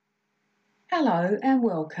Hello and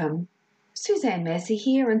welcome. Suzanne Massey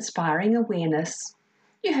here, Inspiring Awareness.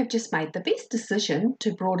 You have just made the best decision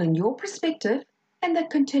to broaden your perspective and the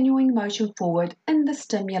continuing motion forward in the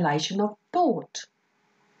stimulation of thought.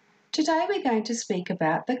 Today we're going to speak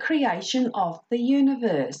about the creation of the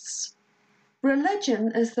universe.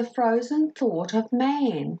 Religion is the frozen thought of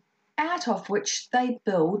man, out of which they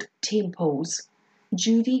build temples.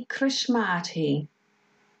 Judy Krishnamurti.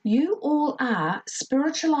 You all are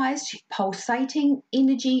spiritualized, pulsating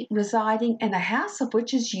energy residing in a house of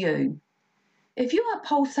which is you. If you are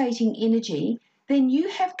pulsating energy, then you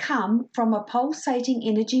have come from a pulsating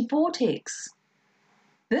energy vortex.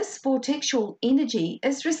 This vortexual energy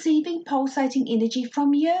is receiving pulsating energy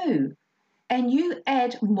from you, and you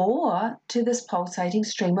add more to this pulsating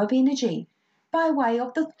stream of energy by way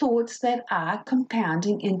of the thoughts that are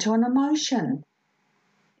compounding into an emotion.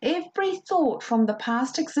 Every thought from the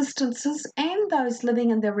past existences and those living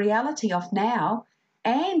in the reality of now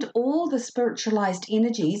and all the spiritualized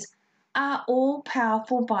energies are all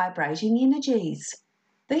powerful vibrating energies.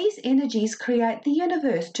 These energies create the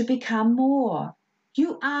universe to become more.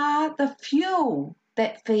 You are the fuel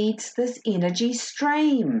that feeds this energy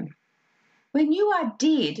stream. When you are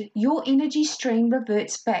dead, your energy stream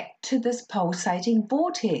reverts back to this pulsating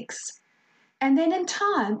vortex, and then in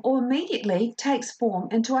time or immediately takes form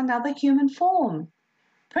into another human form.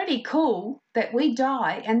 Pretty cool that we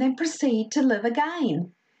die and then proceed to live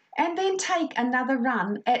again, and then take another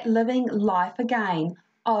run at living life again,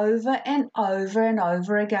 over and over and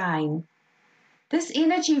over again. This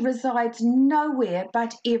energy resides nowhere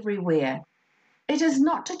but everywhere. It is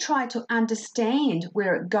not to try to understand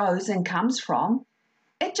where it goes and comes from.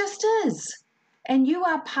 It just is, and you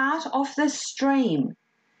are part of this stream.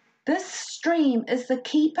 This stream is the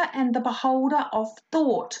keeper and the beholder of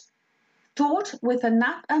thought. Thought with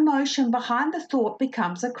enough emotion behind the thought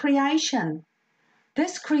becomes a creation.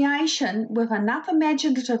 This creation with enough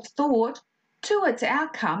imaginative thought to its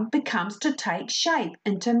outcome becomes to take shape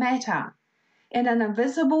into matter. In an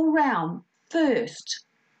invisible realm, first,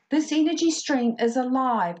 this energy stream is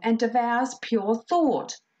alive and devours pure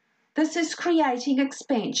thought. This is creating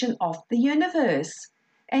expansion of the universe.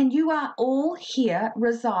 And you are all here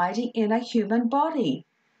residing in a human body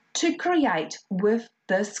to create with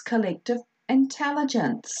this collective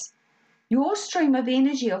intelligence. Your stream of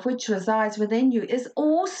energy of which resides within you is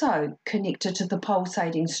also connected to the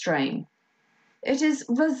pulsating stream. It is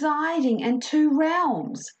residing in two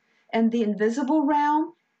realms, in the invisible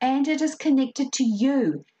realm, and it is connected to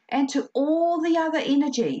you and to all the other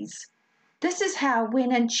energies. This is how,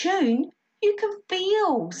 when in tune, you can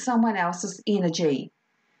feel someone else's energy.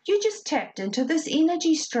 You just tapped into this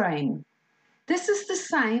energy stream. This is the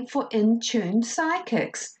same for in-tune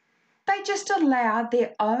psychics. They just allow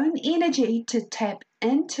their own energy to tap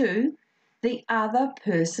into the other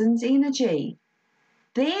person's energy.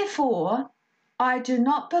 Therefore, I do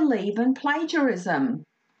not believe in plagiarism.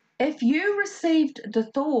 If you received the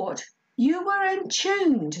thought, you were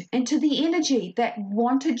in-tuned into the energy that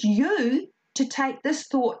wanted you to take this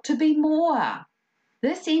thought to be more.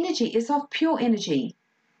 This energy is of pure energy.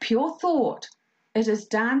 Pure thought. It is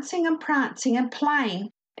dancing and prancing and playing.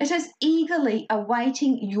 It is eagerly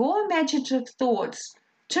awaiting your imaginative thoughts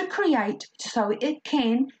to create so it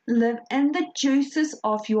can live in the juices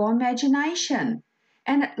of your imagination.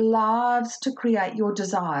 And it loves to create your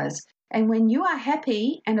desires. And when you are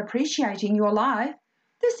happy and appreciating your life,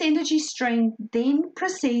 this energy stream then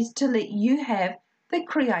proceeds to let you have the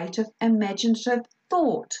creative imaginative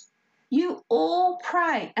thought. You all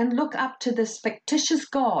pray and look up to this fictitious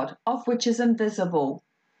God of which is invisible,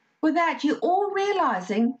 without you all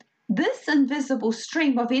realizing this invisible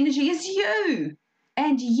stream of energy is you,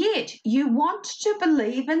 and yet you want to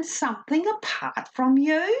believe in something apart from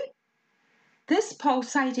you. This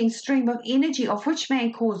pulsating stream of energy of which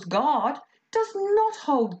man calls God does not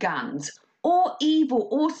hold guns, or evil,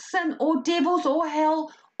 or sin, or devils, or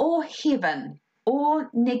hell, or heaven, or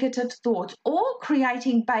negative thoughts, or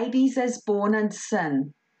creating babies as born in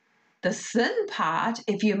sin. The sin part,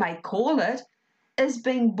 if you may call it, is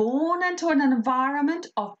being born into an environment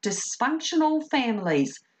of dysfunctional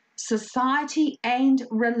families, society, and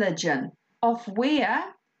religion, of where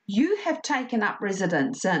you have taken up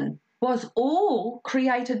residence in, was all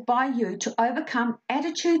created by you to overcome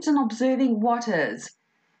attitudes and observing what is,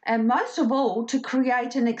 and most of all to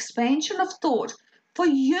create an expansion of thought for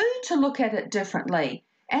you to look at it differently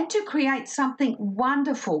and to create something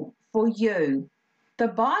wonderful for you. The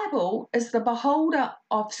Bible is the beholder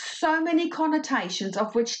of so many connotations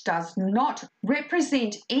of which does not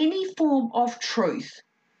represent any form of truth.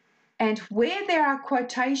 And where there are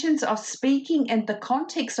quotations of speaking in the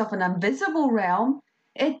context of an invisible realm,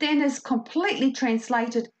 it then is completely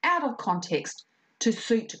translated out of context to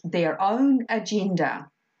suit their own agenda.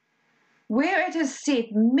 Where it is said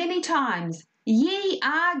many times, "Ye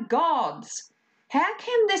are gods," how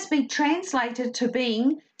can this be translated to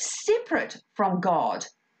being separate from God?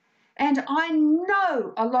 And I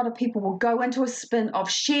know a lot of people will go into a spin of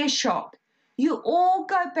sheer shock. You all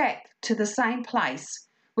go back to the same place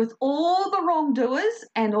with all the wrongdoers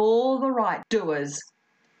and all the right doers.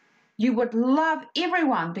 You would love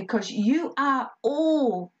everyone because you are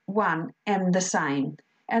all one and the same.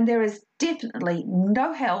 And there is definitely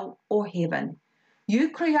no hell or heaven. You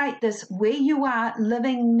create this where you are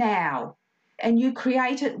living now, and you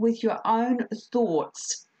create it with your own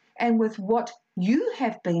thoughts and with what you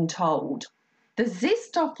have been told. The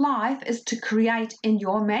zest of life is to create in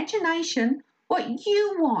your imagination what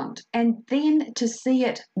you want and then to see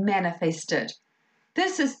it manifested.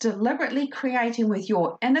 This is deliberately creating with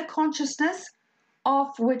your inner consciousness,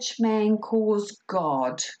 of which man calls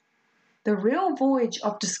God. The real voyage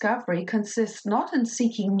of discovery consists not in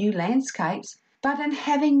seeking new landscapes, but in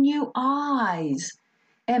having new eyes.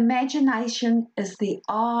 Imagination is the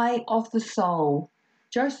eye of the soul.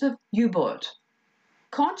 Joseph Hubert.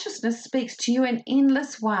 Consciousness speaks to you in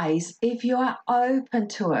endless ways if you are open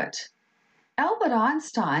to it. Albert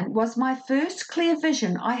Einstein was my first clear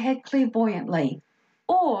vision I had clairvoyantly,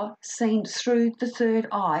 or seen through the third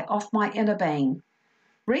eye of my inner being.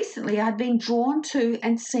 Recently, I'd been drawn to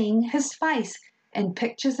and seen his face in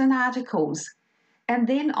pictures and articles, and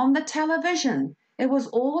then on the television. It was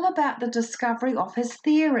all about the discovery of his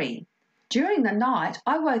theory. During the night,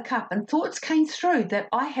 I woke up and thoughts came through that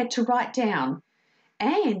I had to write down,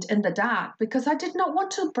 and in the dark because I did not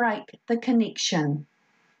want to break the connection.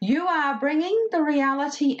 You are bringing the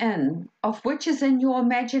reality in of which is in your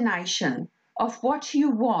imagination, of what you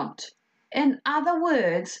want. In other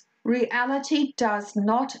words, reality does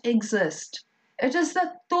not exist. It is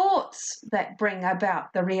the thoughts that bring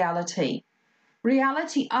about the reality.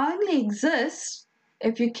 Reality only exists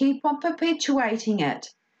if you keep on perpetuating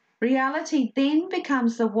it. Reality then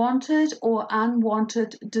becomes the wanted or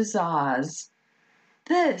unwanted desires.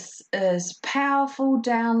 This is powerful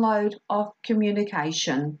download of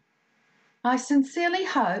communication. I sincerely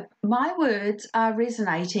hope my words are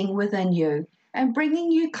resonating within you and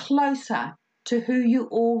bringing you closer to who you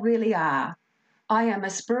all really are. I am a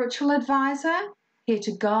spiritual advisor, here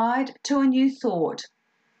to guide to a new thought.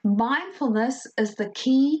 Mindfulness is the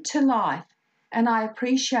key to life, and I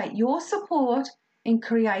appreciate your support in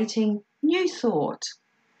creating new thought.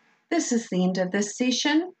 This is the end of this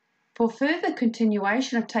session. For further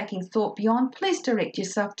continuation of taking thought beyond, please direct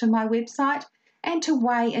yourself to my website and to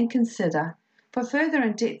weigh and consider. For further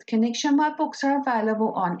in-depth connection, my books are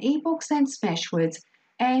available on ebooks and Smashwords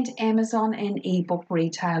and Amazon and ebook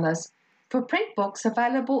retailers. For print books,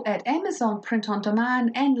 available at Amazon Print on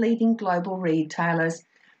Demand and leading global retailers.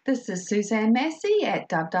 This is Suzanne Massey at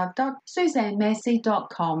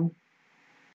www.suzannemassey.com.